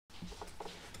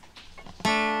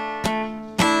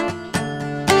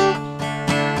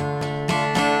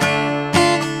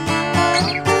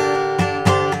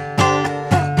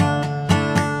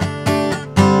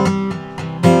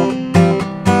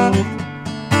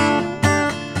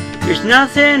There's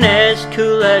nothing as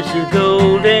cool as the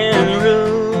golden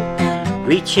rule,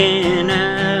 reaching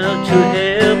out to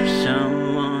help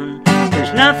someone.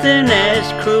 There's nothing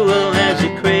as cruel as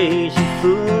a crazy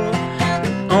fool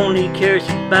that only cares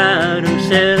about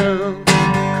himself.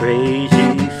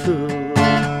 Crazy fool,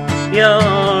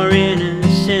 your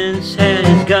innocence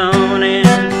has gone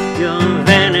and your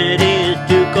vanity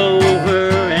took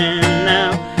over, and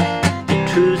now the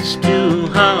truth's too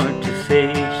hard to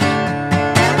face.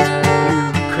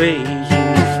 Crazy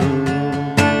fool,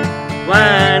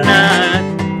 why not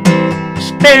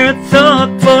spare a thought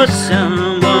for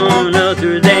someone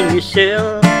other than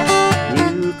yourself?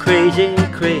 You crazy,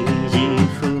 crazy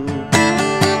fool.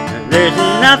 There's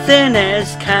nothing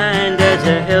as kind as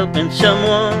a helping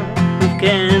someone who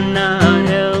cannot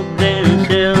help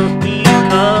themselves,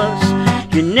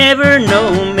 because you never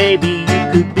know, maybe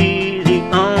you could be the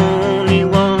only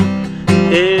one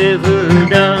who ever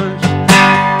does.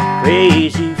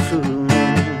 Crazy fool,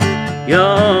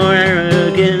 your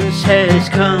arrogance has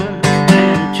come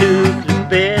and took the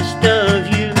best of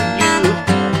you.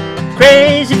 You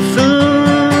crazy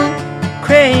fool,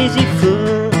 crazy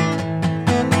fool.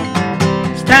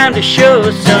 It's time to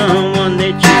show someone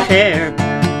that you care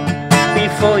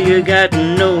before you got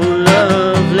no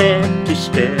love left to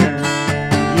spare.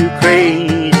 You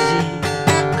crazy,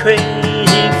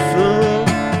 crazy fool.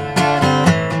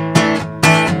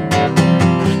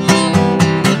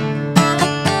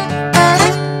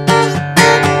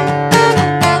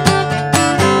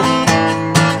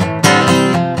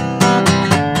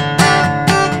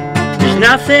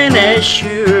 Nothing as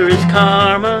sure as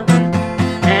karma,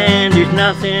 and there's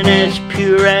nothing as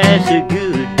pure as a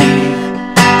good deed.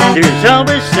 There's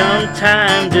always some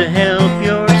time to help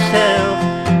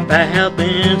yourself by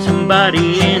helping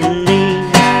somebody in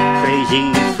need.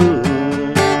 Crazy fool,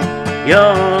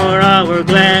 your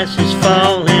hourglass is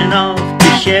falling off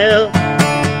the shelf,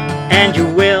 and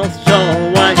your wealth's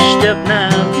all washed up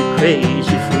now. You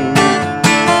crazy fool,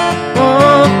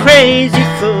 oh crazy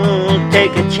fool,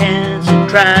 take a chance and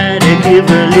try to give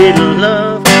a little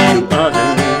love to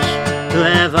others who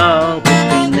have always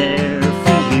been there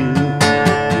for you.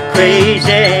 You're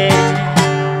crazy,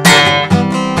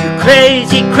 you're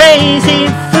crazy, crazy